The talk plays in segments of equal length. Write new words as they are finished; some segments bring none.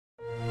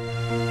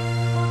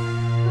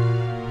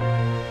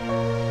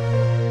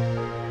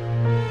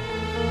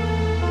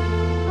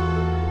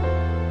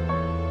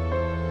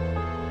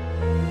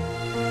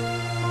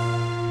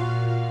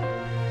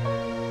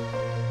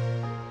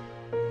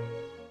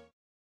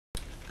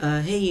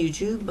Hey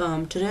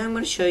YouTube, today I'm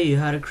going to show you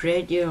how to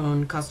create your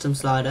own custom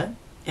slider,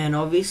 and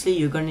obviously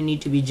you're going to need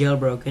to be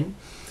jailbroken,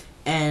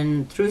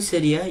 and through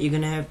Cydia you're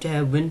going to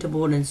have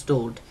Winterboard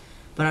installed,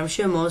 but I'm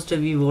sure most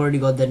of you have already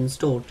got that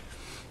installed.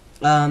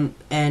 And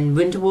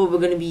Winterboard we're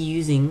going to be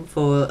using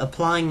for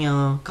applying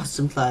our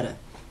custom slider,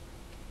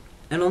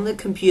 and on the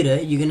computer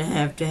you're going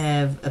to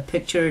have a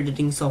picture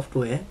editing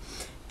software,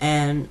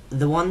 and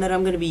the one that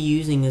I'm going to be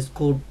using is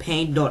called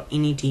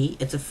paint.net.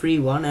 It's a free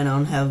one, and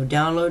I'll have a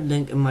download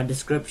link in my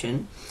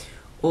description.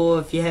 Or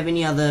if you have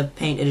any other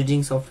paint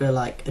editing software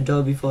like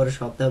Adobe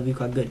Photoshop, that'll be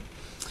quite good.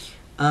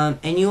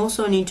 And you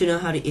also need to know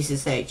how to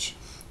SSH,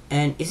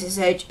 and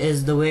SSH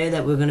is the way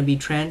that we're going to be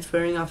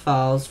transferring our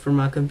files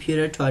from our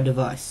computer to our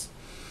device.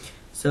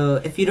 So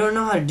if you don't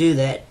know how to do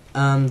that,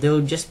 there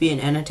will just be an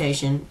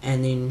annotation,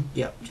 and then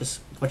just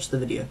watch the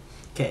video.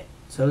 Okay,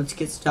 so let's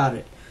get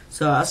started.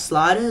 So our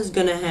slider is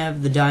going to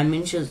have the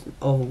dimensions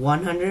of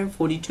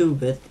 142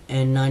 width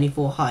and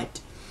 94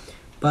 height,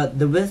 but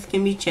the width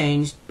can be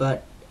changed,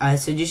 but I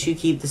suggest you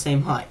keep the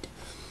same height.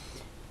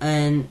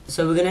 And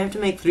so we're going to have to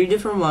make 3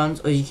 different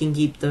ones, or you can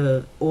keep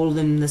all of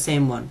them in the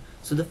same one.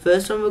 So the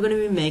first one we're going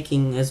to be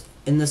making is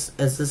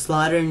as the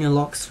slider in your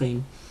lock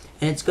screen,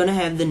 and it's going to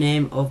have the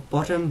name of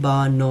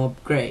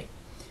bottombarknobgray.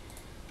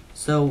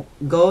 So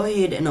go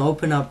ahead and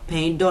open up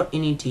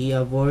paint.net.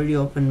 I've already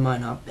opened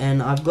mine up,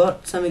 and I've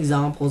got some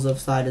examples of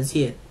sliders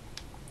here.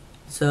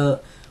 So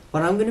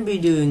what I'm going to be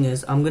doing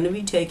is I'm going to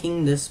be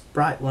taking this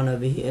bright one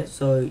over here.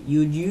 So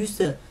you'd use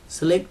the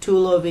select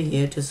tool over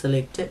here to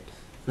select it,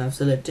 and I've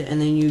selected it, and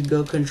then you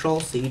go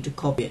Control C to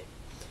copy it.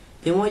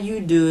 Then what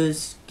you do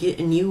is get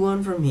a new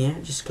one from here,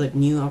 just click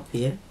new up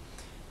here.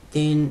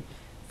 Then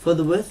for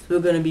the width we're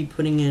going to be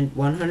putting in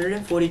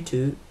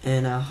 142,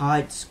 and our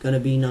height's going to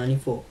be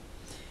 94.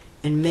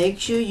 And make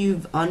sure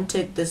you've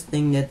unticked this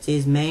thing that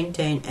says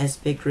maintain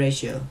aspect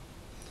ratio.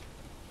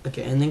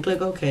 Okay, and then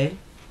click OK.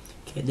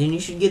 Okay, then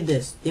you should get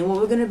this. Then what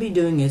we're going to be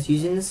doing is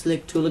using the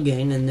select tool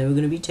again, and then we're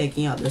going to be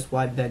taking out this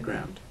white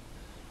background.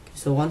 Okay,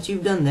 so once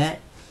you've done that,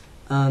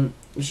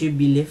 you should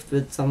be left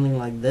with something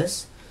like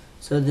this.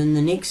 So then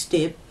the next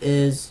step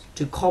is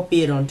to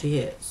copy it onto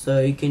here.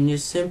 So you can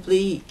just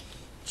simply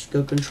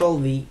go Control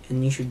V,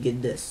 and you should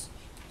get this.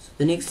 So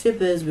the next step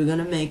is we're going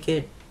to make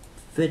it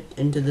fit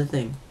into the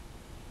thing.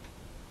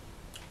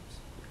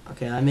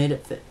 Okay, I made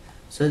it fit.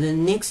 So the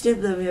next step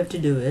that we have to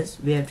do is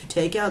we have to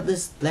take out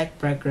this black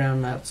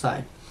background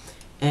outside,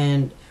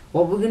 and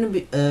what we're gonna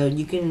be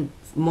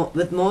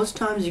with most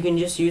times you can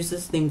just use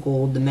this thing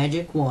called the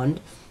magic wand,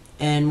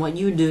 and what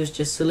you do is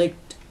just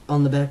select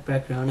on the black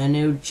background and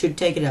it should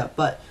take it out.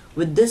 But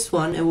with this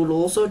one it will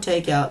also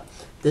take out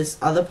this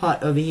other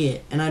part over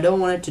here, and I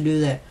don't want it to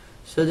do that.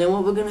 So then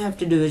what we're gonna have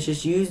to do is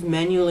just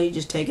manually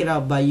take it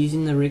out by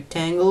using the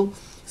rectangle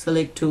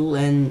select tool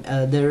and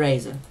the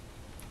eraser.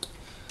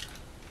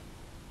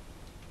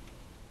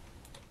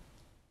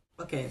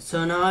 Okay,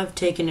 so now I've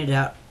taken it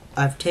out.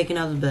 I've taken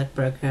out the black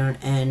background,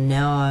 and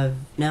now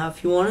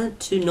if you wanted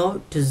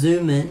to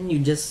zoom in, you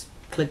just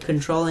click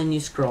Control and you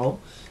scroll.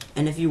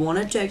 And if you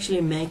wanted to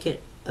actually make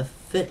it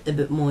fit a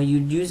bit more,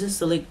 you'd use the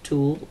select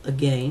tool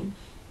again,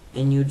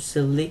 and you'd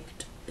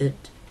select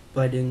it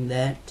by doing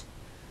that,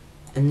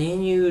 and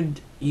then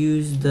you'd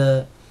use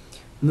the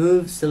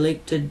move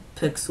selected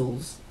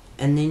pixels,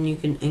 and then you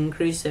can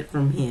increase it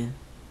from here.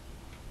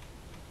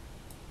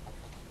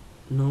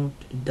 Note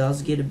it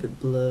does get a bit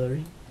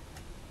blurry,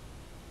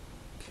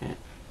 okay,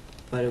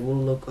 but it will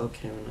look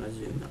okay when I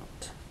zoom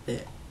out.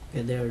 There,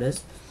 okay, there it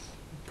is.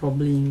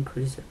 Probably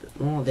increase it a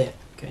bit more. There.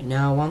 Okay,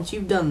 now once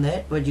you've done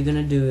that, what you're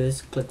gonna do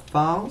is click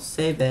File,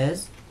 Save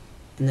As,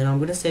 and then I'm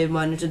gonna save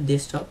mine into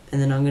desktop,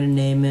 and then I'm gonna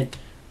name it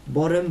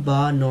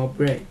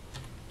bottombarknobgray.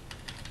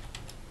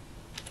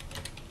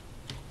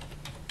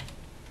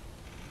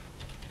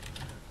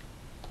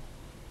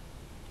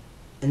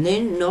 And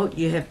then note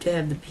you have to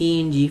have the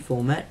PNG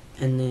format,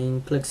 and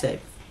then click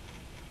Save.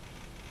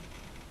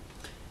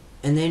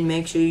 And then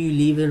make sure you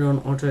leave it on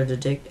auto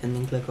detect, and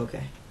then click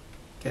OK.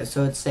 Okay,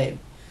 so it's saved.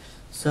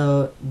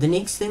 So the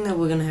next thing that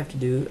we're gonna have to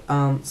do,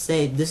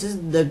 say this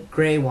is the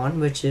gray one,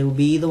 which will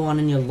be the one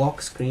in your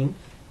lock screen,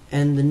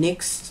 and the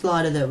next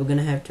slider that we're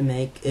gonna have to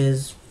make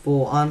is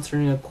for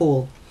answering a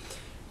call,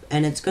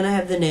 and it's gonna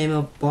have the name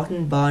of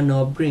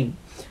bottombarknobgreen.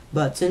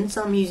 But since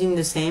I'm using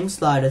the same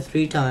slider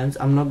 3 times,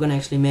 I'm not gonna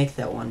actually make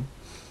that one.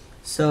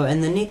 So,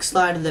 and the next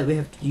slider that we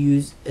have to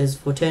use is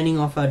for turning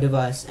off our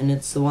device, and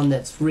it's the one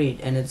that's red,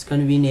 and it's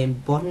going to be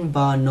named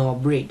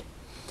bottombarknobred.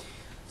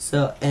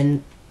 So,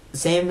 and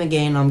same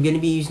again, I'm going to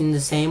be using the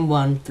same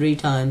one 3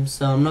 times,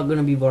 so I'm not going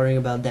to be worrying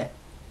about that.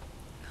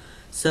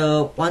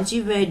 So once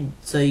you've made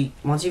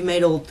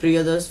all 3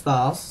 of those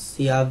files,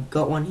 see I've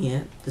got one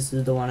here. This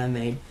is the one I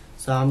made.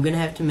 So I'm going to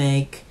have to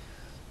make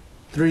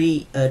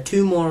 2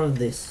 more of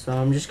this. So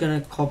I'm just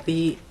going to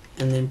copy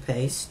and then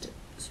paste.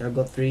 So I've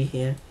got 3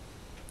 here.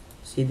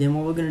 See, then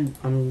what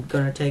I'm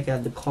gonna take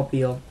out the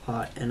copy of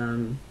part, and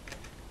I'm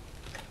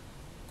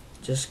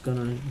just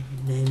gonna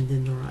name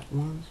them the right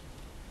ones.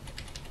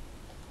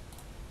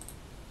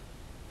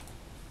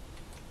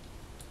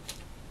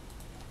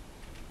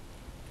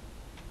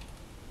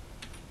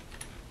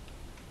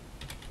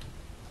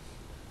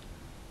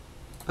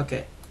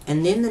 Okay,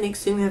 and then the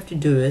next thing we have to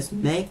do is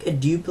make a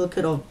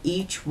duplicate of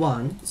each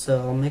one.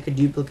 So I'll make a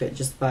duplicate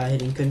just by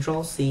hitting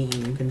Control C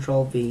and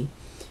Control V.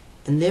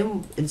 And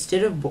then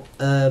instead of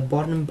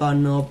bottom bar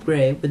knob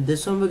gray, with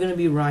this one we're going to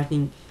be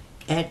writing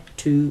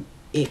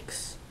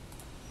 @2x.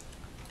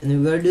 And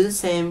then we're going to do the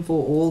same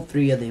for all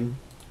three of them.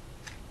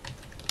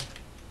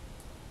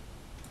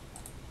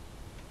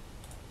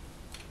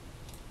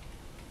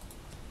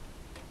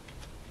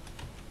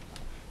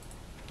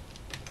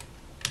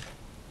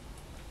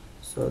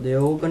 So they're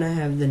all going to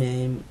have the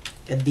name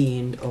at the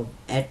end of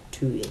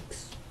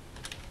 @2x.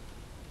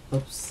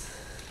 Oops.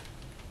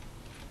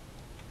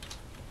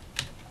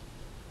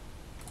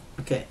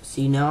 Okay,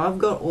 see, now I've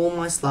got all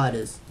my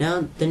sliders.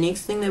 Now the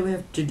next thing that we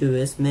have to do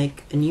is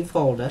make a new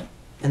folder,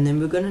 and then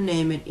we're going to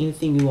name it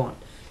anything you want.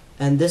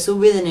 And this will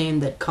be the name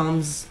that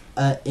comes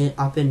up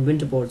in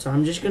Winterboard. So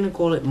I'm just going to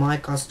call it my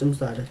custom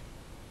slider.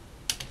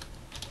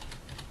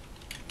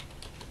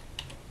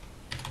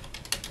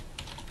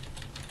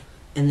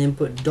 And then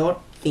put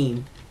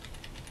 .theme.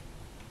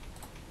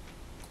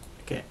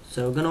 Okay,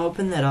 so we're going to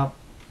open that up.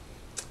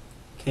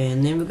 Okay,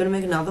 and then we're going to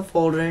make another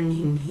folder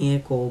in here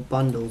called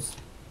bundles.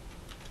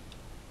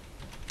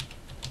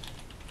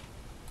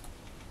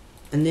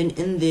 And then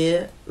in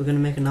there, we're going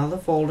to make another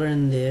folder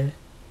in there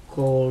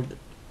called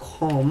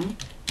com.telephony,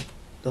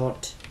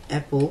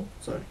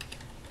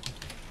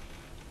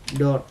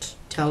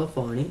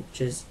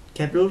 which is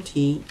capital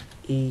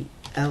TELEPHR,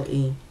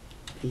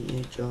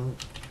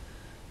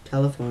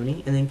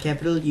 telephony, and then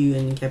capital U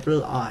and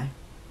capital I.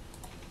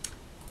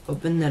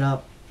 Open that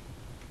up.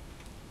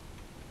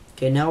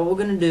 Okay, now what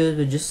we're going to do is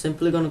we're just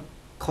simply going to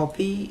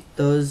copy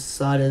those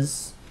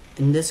sliders.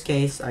 In this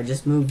case, I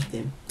just moved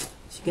them.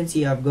 So you can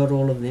see I've got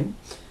all of them.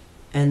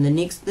 And the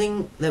next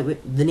step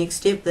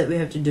that we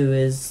have to do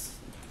is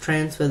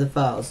transfer the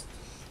files.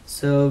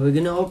 So we're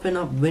going to open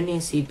up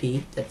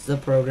WinSCP. That's the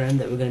program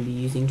that we're going to be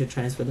using to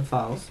transfer the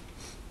files.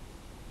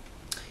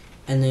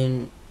 And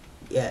then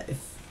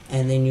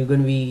you're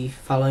going to be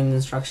following the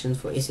instructions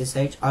for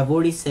SSH. I've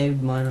already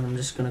saved mine, and I'm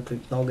just going to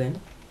click login.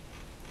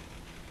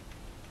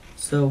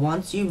 So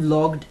once you've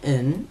logged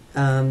in,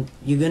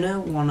 you're going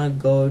to want to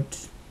go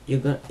to,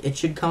 it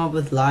should come up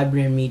with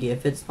library and media.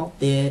 If it's not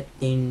there,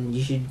 then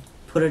you should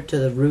put it to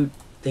the root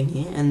thing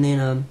here, and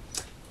then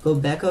go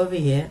back over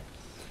here,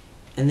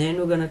 and then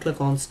we're going to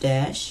click on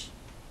stash,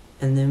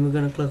 and then we're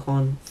going to click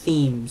on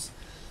themes.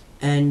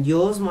 And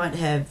yours might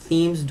have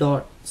themes.ct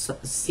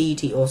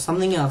or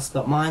something else,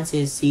 but mine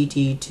says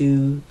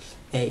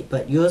ct2a,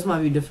 but yours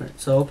might be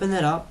different. So open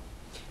that up,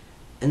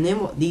 and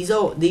then these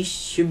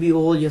should be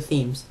all your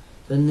themes.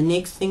 So the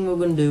next thing we're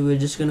going to do, we're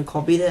just going to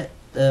copy that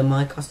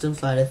my custom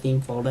slider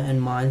theme folder,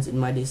 and mine's in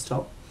my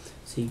desktop,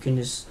 so you can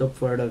just look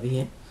for it over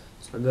here.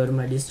 So I go to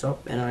my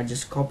desktop and I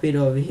just copy it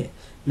over here.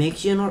 Make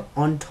sure you're not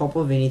on top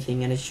of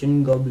anything, and it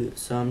shouldn't go blue.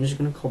 So I'm just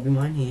going to copy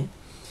mine here.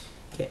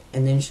 Okay,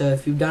 and then so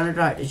if you've done it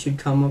right, it should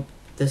come up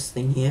this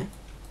thing here,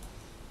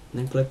 and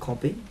then click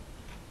copy.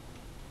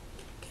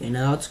 Okay,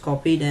 now it's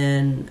copied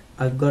and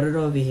I've got it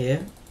over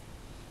here,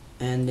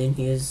 and then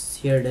here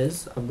it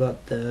is. I've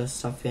got the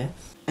stuff here,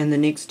 and the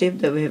next step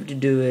that we have to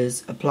do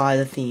is apply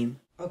the theme.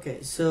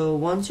 Okay, so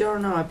once you're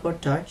on an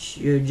iPod Touch,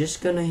 you're just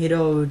gonna head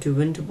over to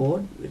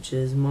Winterboard, which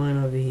is mine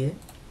over here.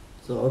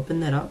 So open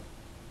that up,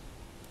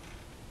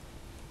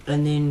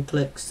 and then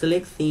click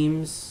select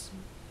themes,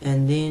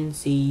 and then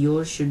see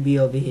yours should be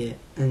over here,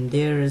 and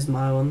there is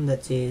my one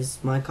that says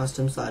my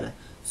custom slider.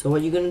 So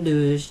what you're gonna do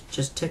is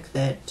just tick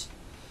that,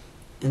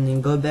 and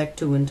then go back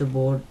to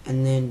Winterboard,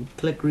 and then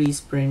click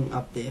respring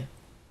up there.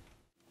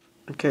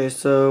 Okay,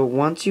 so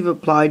once you've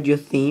applied your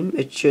theme,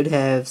 it should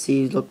have,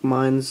 see, look,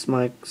 mine's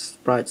my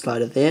sprite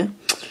slider there,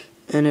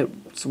 and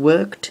it's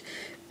worked.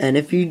 And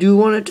if you do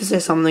want it to say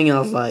something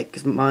else,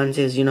 like mine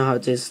says, you know how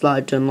it says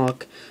slide to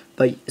unlock,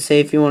 but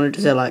say if you wanted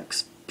to say like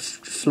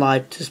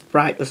slide to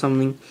sprite or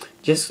something,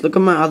 just look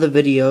at my other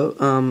video,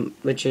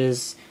 which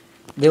is,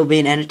 there'll be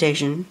an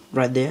annotation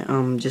right there.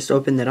 Just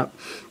open that up,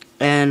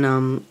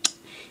 and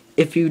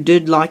if you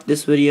did like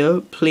this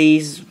video,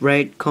 please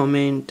rate,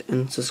 comment,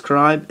 and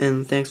subscribe,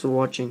 and thanks for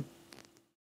watching.